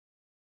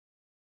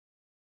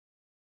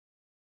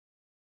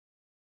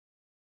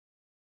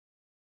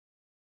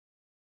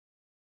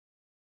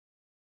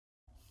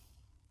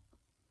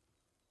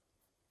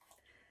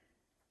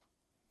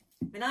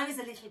When I was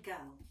a little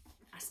girl,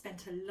 I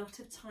spent a lot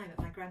of time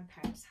at my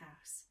grandparents'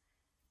 house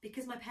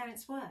because my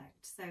parents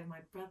worked. So my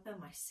brother,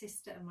 my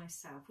sister and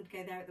myself would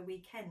go there at the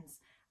weekends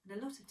and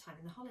a lot of time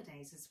in the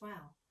holidays as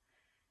well.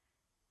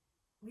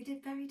 We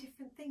did very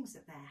different things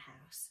at their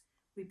house.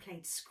 We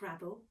played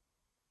Scrabble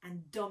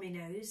and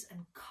dominoes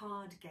and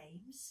card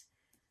games.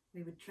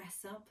 We would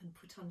dress up and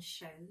put on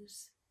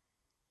shows.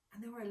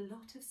 And there were a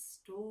lot of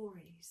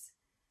stories.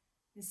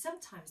 And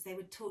sometimes they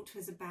would talk to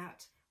us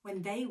about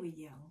when they were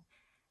young.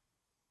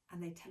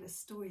 And they'd tell us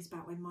stories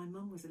about when my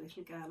mum was a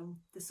little girl and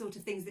the sort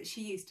of things that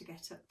she used to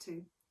get up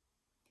to.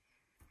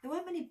 There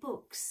weren't many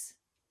books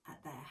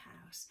at their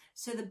house.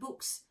 So the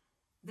books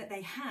that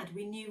they had,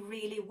 we knew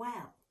really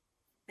well.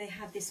 They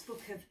had this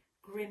book of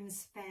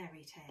Grimm's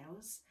fairy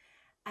tales.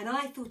 And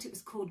I thought it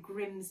was called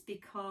Grimm's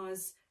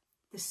because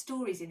the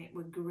stories in it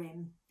were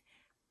grim.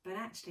 But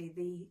actually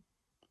the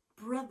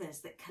brothers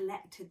that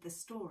collected the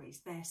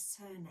stories, their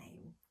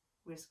surname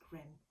was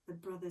Grimm, the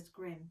brothers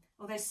Grimm.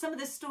 Although some of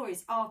the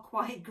stories are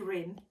quite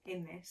grim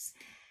in this.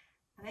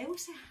 And they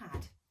also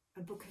had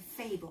a book of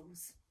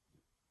fables.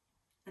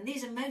 And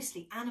these are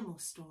mostly animal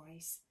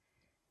stories.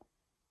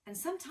 And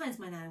sometimes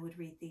my Nana would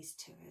read these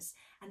to us,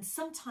 and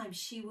sometimes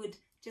she would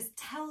just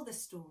tell the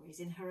stories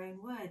in her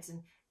own words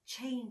and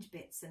change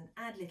bits and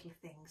add little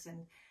things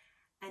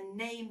and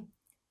name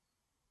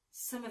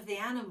some of the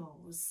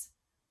animals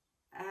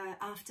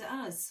after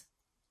us.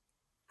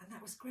 And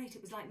that was great.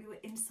 It was like we were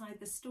inside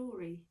the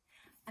story.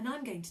 And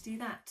I'm going to do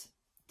that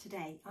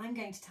today. I'm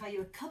going to tell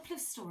you a couple of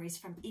stories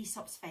from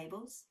Aesop's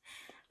Fables,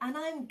 and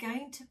I'm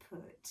going to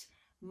put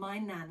my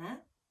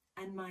Nana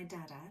and my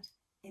Dad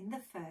in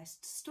the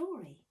first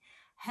story.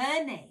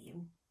 Her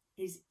name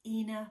is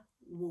Ina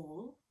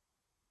Wall,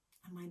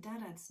 and my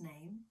Dad's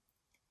name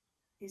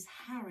is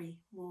Harry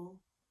Wall.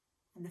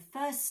 And the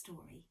first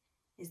story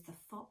is The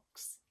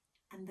Fox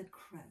and the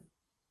Crow.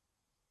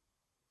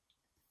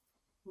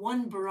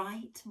 One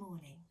bright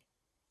morning,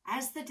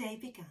 as the day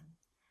began,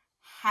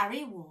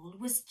 Harry Wall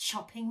was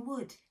chopping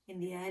wood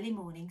in the early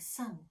morning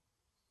sun.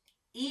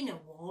 Ina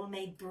Wall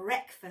made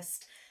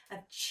breakfast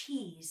of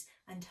cheese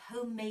and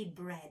homemade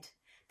bread.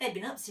 They'd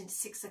been up since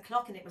 6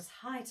 o'clock and it was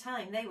high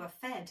time they were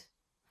fed.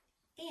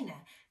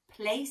 Ina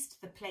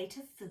placed the plate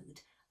of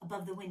food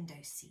above the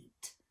window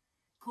seat,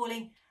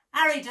 calling,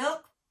 "Harry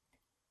Duck,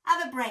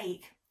 have a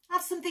break,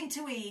 have something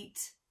to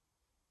eat."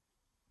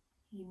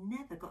 He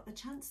never got the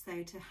chance,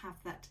 though, to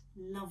have that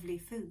lovely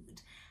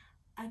food.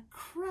 A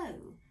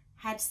crow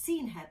had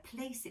seen her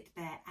place it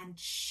there, and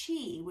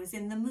she was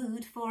in the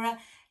mood for a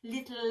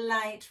little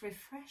light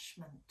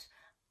refreshment.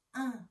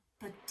 Un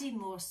petit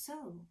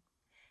morceau.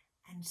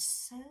 And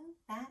so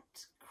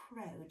that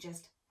crow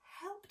just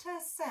helped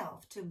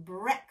herself to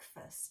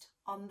breakfast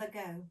on the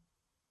go.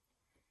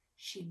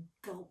 She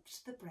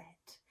gulped the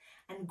bread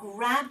and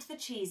grabbed the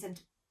cheese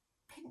and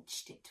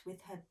pinched it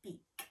with her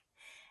beak.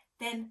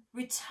 Then,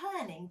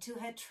 returning to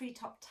her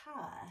treetop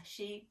tower,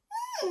 she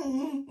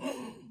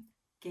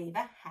gave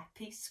a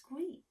happy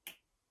squeak.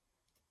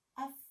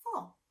 A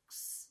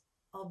fox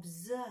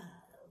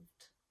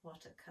observed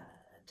what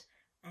occurred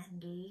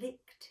and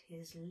licked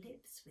his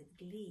lips with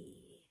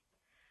glee.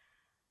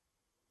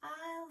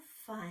 "I'll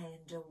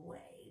find a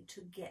way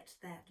to get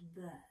that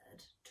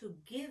bird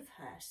to give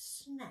her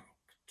snack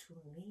to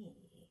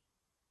me.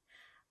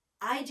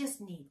 I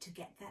just need to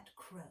get that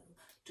crow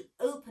to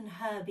open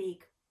her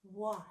beak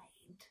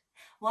wide,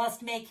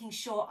 whilst making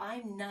sure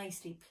I'm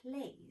nicely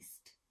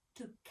placed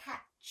to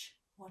catch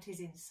what is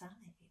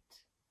inside."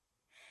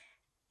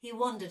 He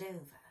wandered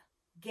over,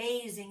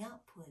 gazing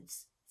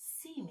upwards,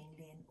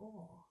 seemingly in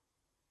awe.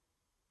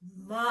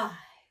 "My,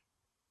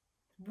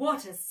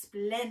 what a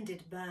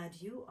splendid bird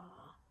you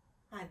are!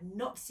 I've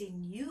not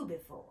seen you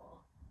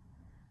before.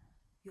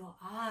 Your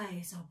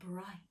eyes are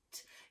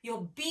bright,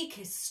 your beak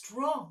is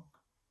strong,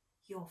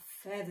 your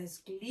feathers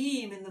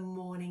gleam in the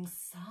morning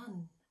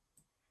sun.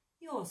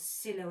 Your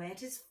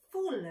silhouette is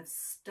full of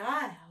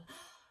style.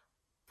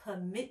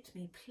 Permit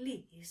me,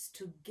 please,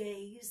 to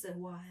gaze a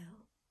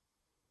while."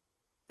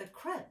 The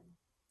crow,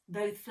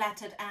 both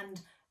flattered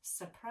and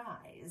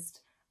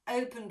surprised,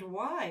 opened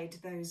wide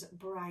those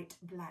bright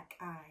black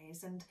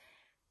eyes and,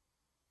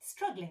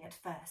 struggling at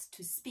first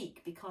to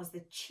speak because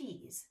the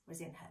cheese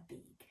was in her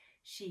beak,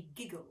 she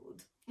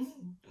giggled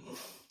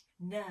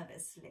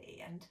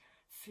nervously and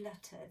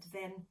fluttered.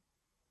 Then,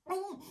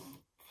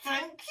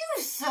 "Thank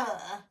you,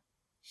 sir,"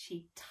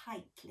 she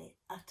tightly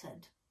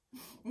uttered.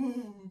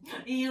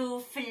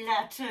 "You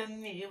flatter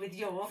me with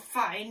your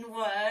fine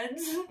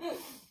words.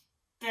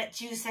 Bet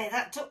you say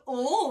that to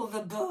all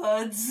the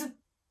birds."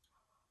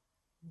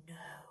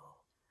 "No,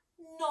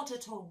 not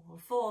at all,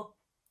 for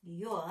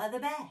you're the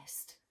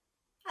best.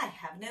 I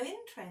have no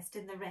interest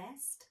in the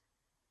rest.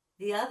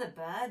 The other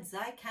birds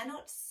I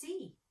cannot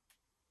see.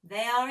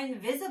 They are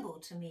invisible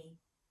to me.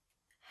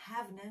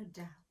 Have no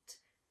doubt,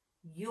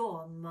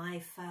 you're my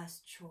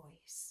first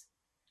choice.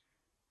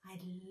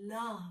 I'd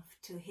love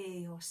to hear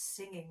your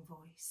singing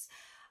voice.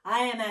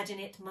 I imagine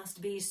it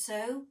must be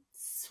so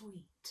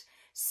sweet,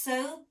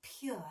 so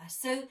pure,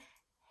 so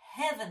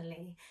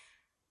heavenly.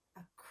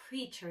 A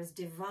creature as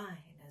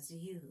divine as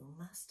you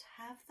must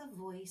have the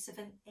voice of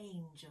an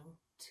angel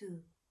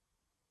too.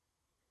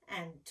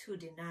 And to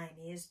deny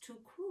me is too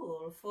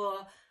cruel,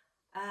 for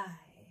I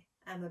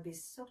am a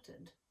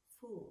besotted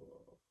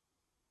fool.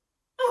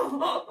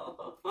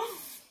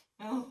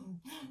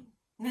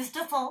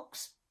 Mr.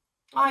 Fox,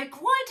 I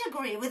quite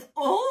agree with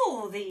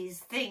all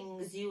these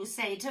things you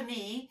say to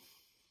me.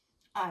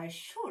 I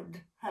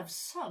should have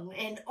sung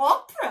in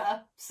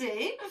opera,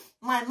 see?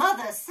 My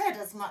mother said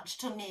as much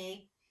to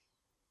me.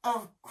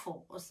 Of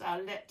course,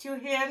 I'll let you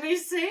hear me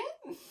sing.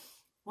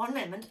 One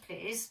moment,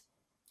 please,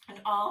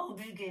 and I'll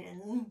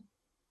begin.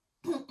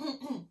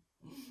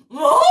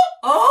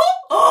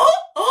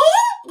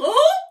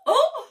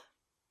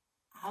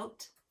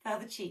 Out fell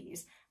the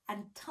cheese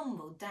and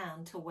tumbled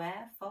down to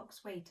where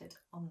Fox waited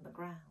on the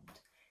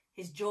ground.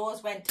 His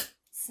jaws went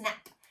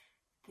snap.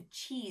 The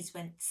cheese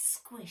went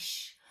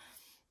squish.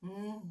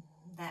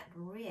 That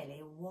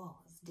really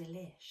was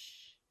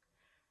delish.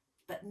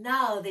 But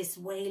now this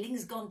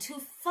wailing's gone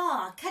too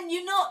far. Can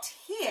you not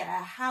hear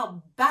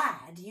how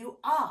bad you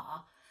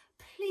are?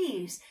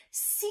 Please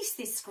cease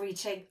this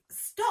screeching.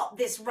 Stop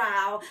this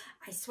row.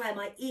 I swear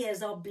my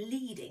ears are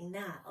bleeding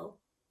now.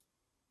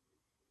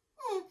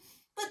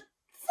 But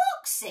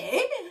Foxy,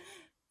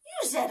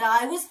 you said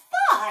I was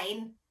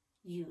fine.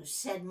 You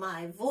said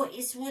my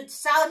voice would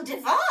sound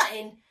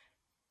divine.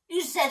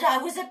 You said I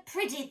was a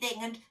pretty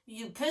thing and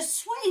you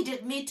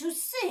persuaded me to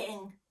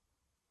sing.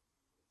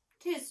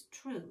 'Tis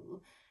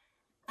true,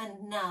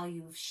 and now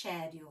you've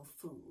shared your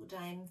food,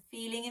 I'm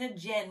feeling in a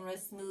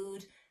generous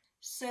mood.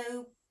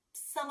 So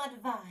some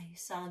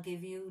advice I'll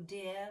give you,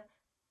 dear.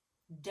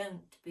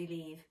 Don't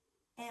believe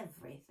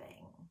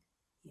everything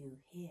you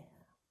hear.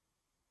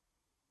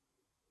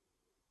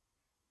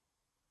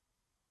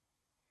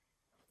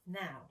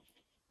 Now,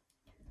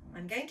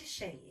 I'm going to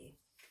show you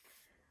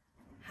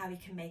how we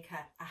can make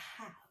a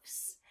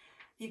house.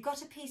 You've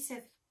got a piece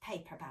of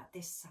paper about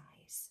this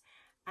size,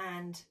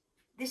 and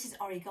this is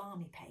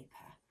origami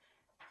paper,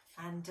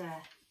 and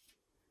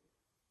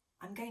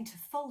I'm going to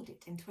fold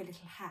it into a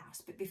little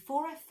house. But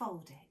before I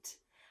fold it,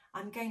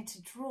 I'm going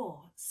to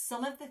draw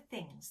some of the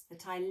things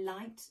that I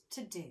liked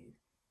to do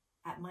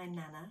at my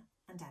Nana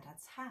and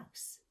Dada's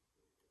house.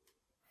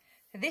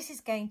 So this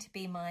is going to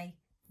be my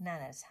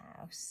Nana's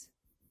house.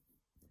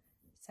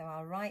 So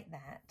I'll write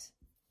that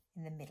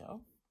in the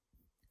middle.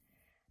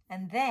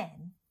 And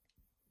then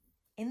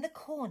in the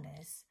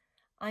corners,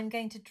 I'm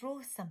going to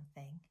draw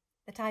something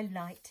that I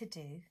like to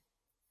do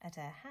at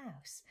her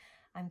house.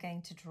 I'm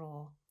going to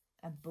draw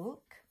a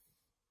book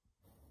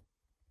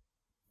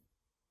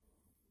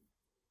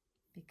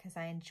because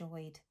I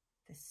enjoyed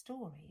the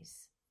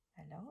stories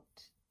a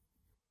lot.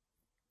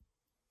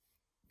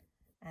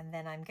 And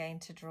then I'm going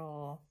to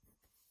draw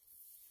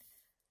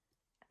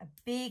a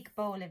big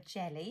bowl of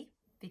jelly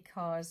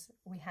because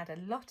we had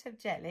a lot of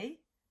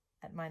jelly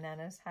at my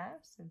Nana's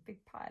house, a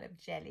big pile of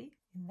jelly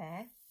in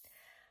there.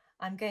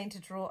 I'm going to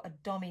draw a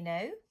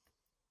domino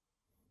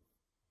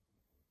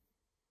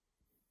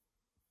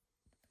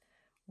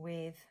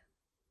with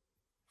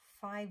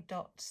 5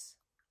 dots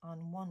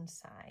on one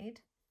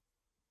side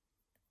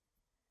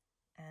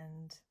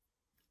and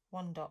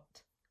 1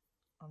 dot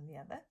on the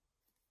other.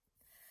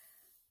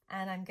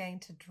 And I'm going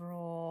to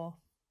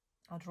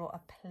I'll draw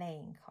a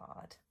playing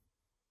card.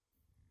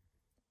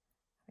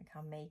 I think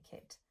I'll make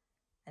it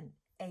an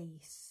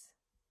ace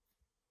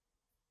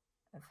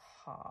of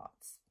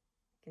hearts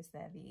because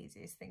they're the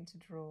easiest thing to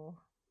draw.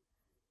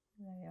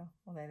 There they are,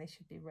 although they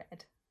should be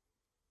red.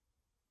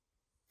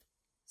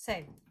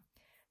 So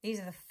these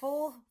are the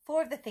four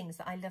of the things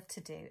that I love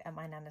to do at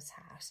my Nana's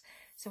house.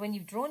 So when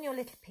you've drawn your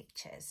little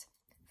pictures,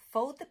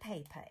 fold the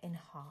paper in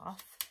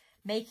half,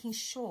 making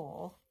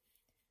sure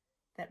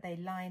that they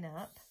line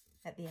up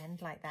at the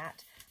end like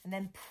that, and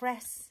then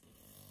press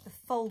the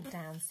fold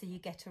down so you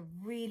get a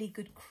really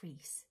good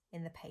crease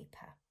in the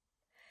paper.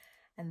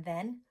 And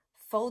then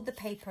fold the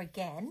paper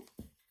again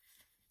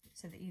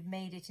so that you've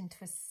made it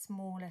into a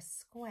smaller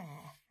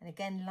square, and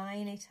again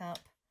line it up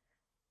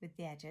with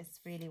the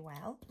edges really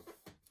well.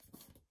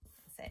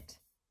 That's it.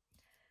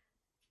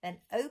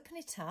 Then open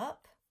it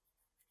up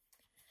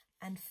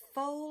and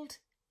fold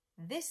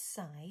this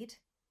side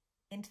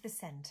into the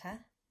centre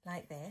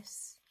like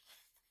this.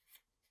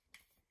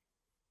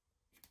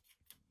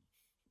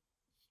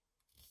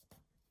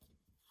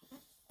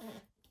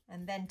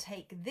 And then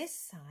take this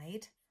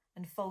side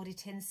and fold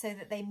it in so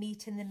that they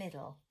meet in the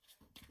middle.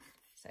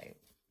 So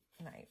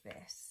like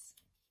this.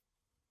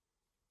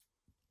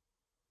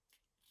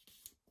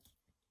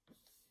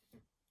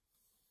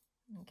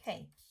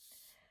 Okay,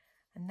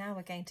 and now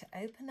we're going to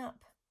open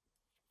up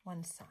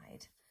one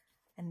side,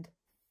 and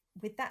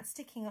with that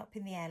sticking up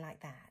in the air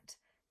like that,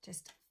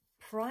 just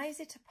prise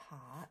it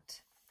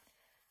apart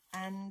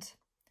and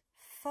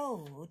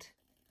fold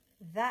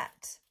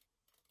that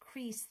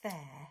crease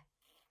there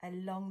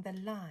along the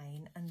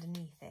line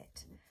underneath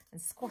it and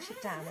squash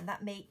it down, and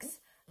that makes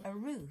a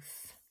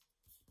roof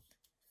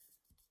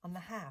on the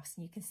house.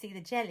 And you can see the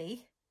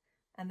jelly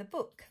and the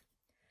book.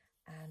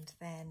 And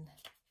then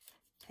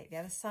take the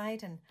other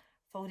side and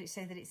fold it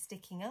so that it's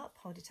sticking up,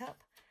 hold it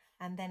up,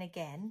 and then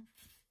again,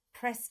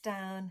 press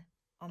down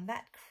on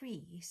that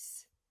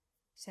crease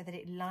so that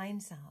it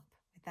lines up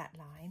with that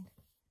line.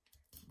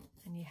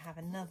 And you have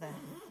another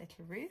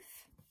little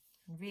roof,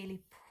 and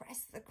really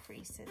press the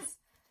creases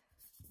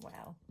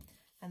well.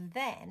 And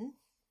then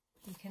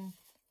you can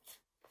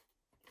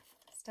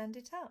stand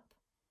it up.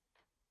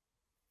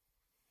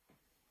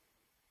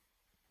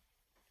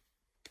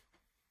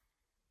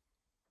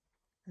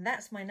 And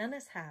that's my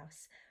Nana's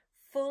house,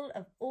 full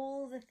of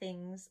all the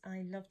things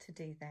I love to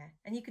do there.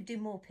 And you could do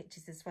more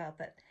pictures as well,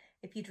 but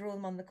if you draw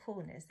them on the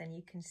corners, then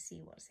you can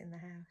see what's in the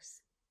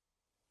house.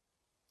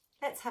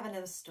 Let's have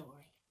another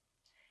story.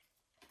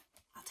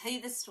 I'll tell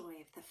you the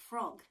story of the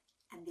frog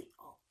and the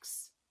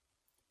ox.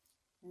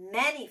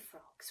 Many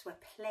frogs were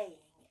playing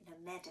in a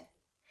meadow.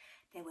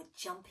 They were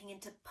jumping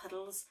into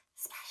puddles,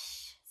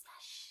 splash,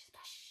 splash,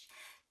 splash,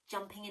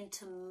 jumping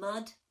into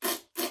mud,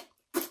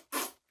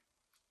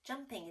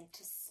 jumping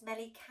into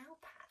smelly cow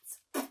pads.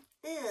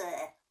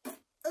 Ugh,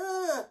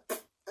 ugh,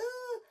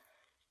 ugh.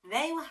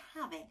 They were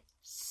having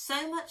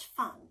so much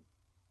fun,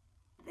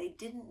 they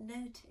didn't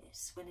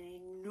notice when an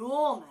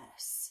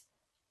enormous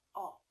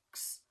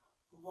ox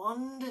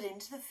wandered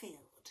into the field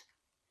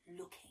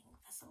looking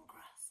for some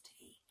grass to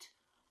eat.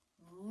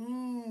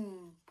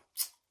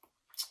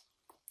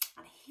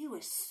 And he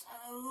was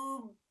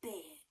so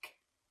big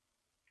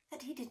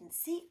that he didn't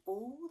see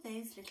all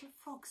those little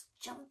frogs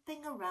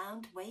jumping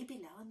around way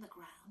below on the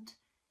ground,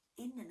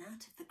 in and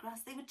out of the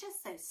grass. They were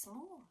just so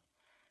small.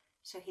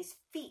 So his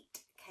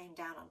feet came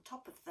down on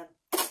top of them.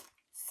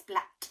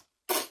 Splat,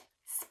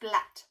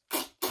 splat,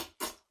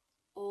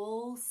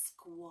 all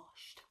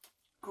squashed.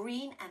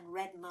 Green and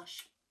red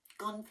mush,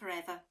 gone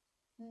forever.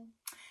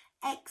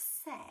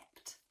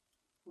 Except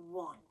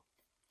one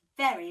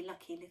very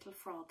lucky little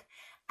frog.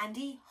 And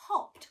he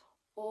hopped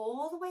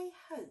all the way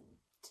home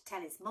to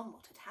tell his mum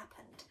what had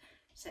happened.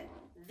 So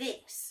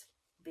this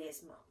will be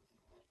his mum.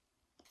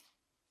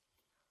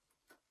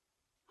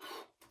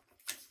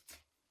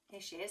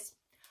 Here she is.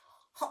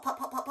 Hop, hop,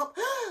 hop, hop, hop.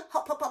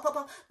 Hop, hop, hop, hop,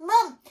 hop.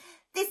 Mum,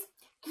 this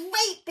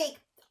great big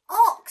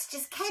ox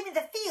just came in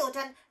the field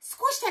and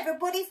squashed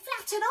everybody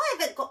flat, and I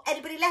haven't got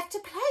anybody left to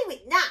play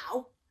with now.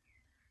 Well,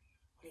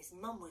 his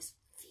mum was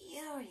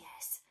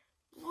furious,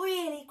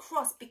 really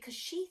cross, because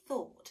she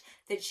thought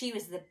that she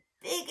was the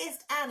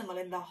biggest animal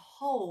in the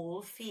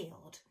whole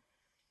field.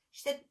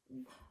 She said,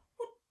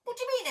 what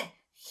do you mean a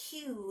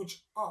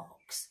huge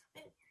ox?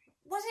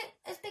 Was it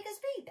as big as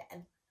me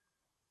then?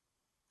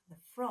 The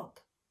frog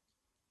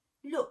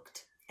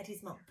looked at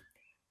his mum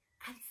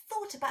and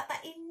thought about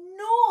that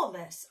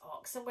enormous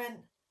ox and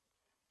went,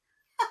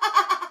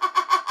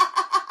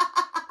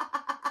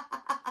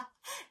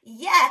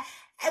 yeah,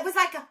 it was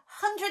like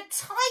 100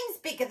 times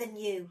bigger than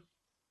you.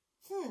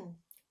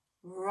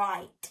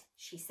 Right,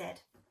 she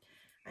said.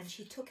 And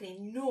she took an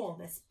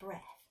enormous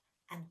breath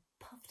and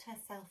puffed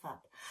herself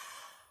up.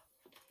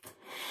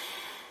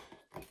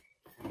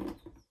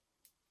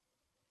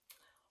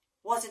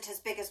 Was it as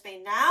big as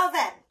me now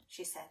then?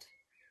 She said.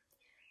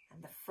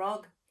 And the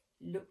frog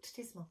looked at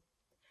his mum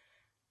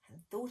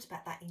and thought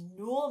about that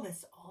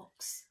enormous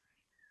ox.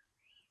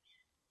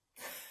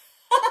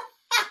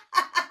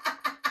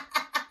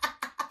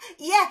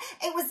 Yeah,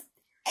 it was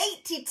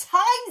 80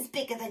 times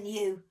bigger than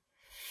you.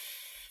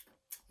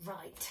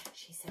 Right,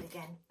 she said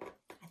again,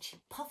 and she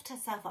puffed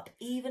herself up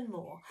even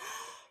more.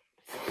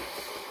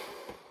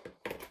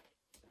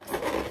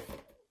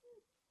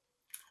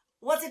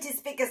 Was it as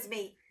big as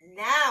me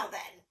now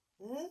then?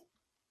 And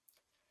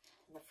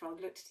the frog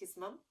looked at his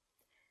mum,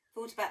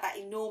 thought about that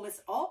enormous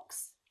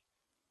ox.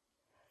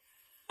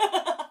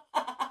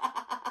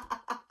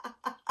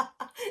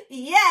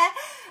 Yeah,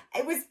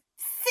 it was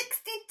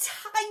 60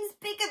 times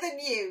bigger than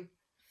you.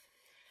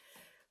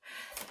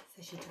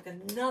 So she took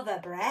another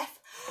breath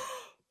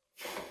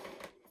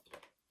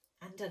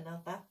and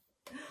another.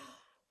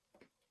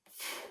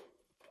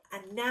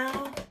 And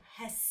now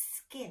her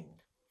skin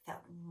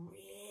felt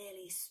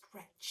really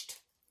stretched.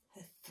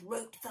 Her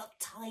throat felt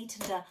tight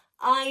and her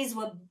eyes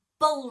were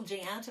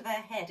bulging out of her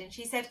head, and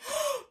she said,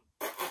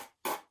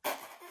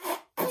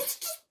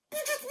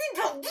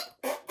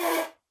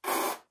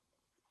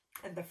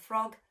 and the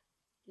frog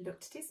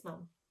looked at his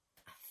mum.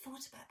 I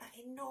thought about that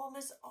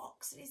enormous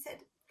ox, and he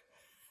said,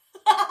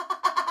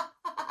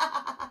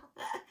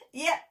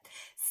 yeah,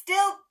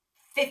 still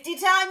 50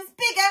 times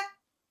bigger.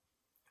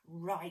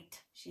 Right,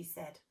 she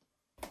said.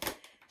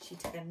 She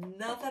took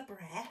another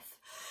breath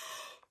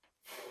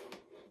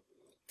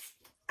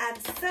and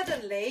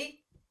suddenly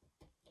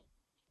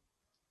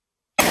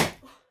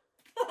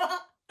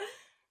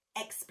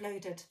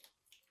exploded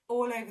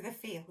all over the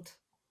field.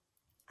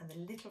 And the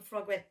little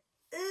frog went,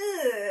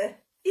 ugh,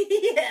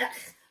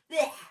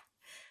 yuck,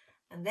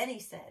 and then he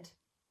said,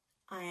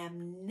 I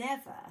am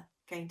never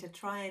going to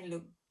try and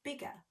look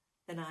bigger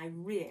than I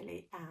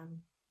really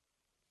am.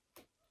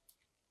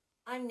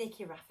 I'm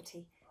Nicky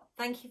Rafferty.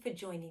 Thank you for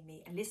joining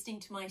me and listening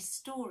to my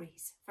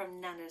stories from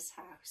Nana's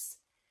house.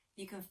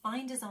 You can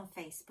find us on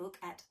Facebook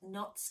at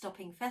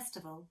Nottstopping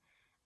Festival,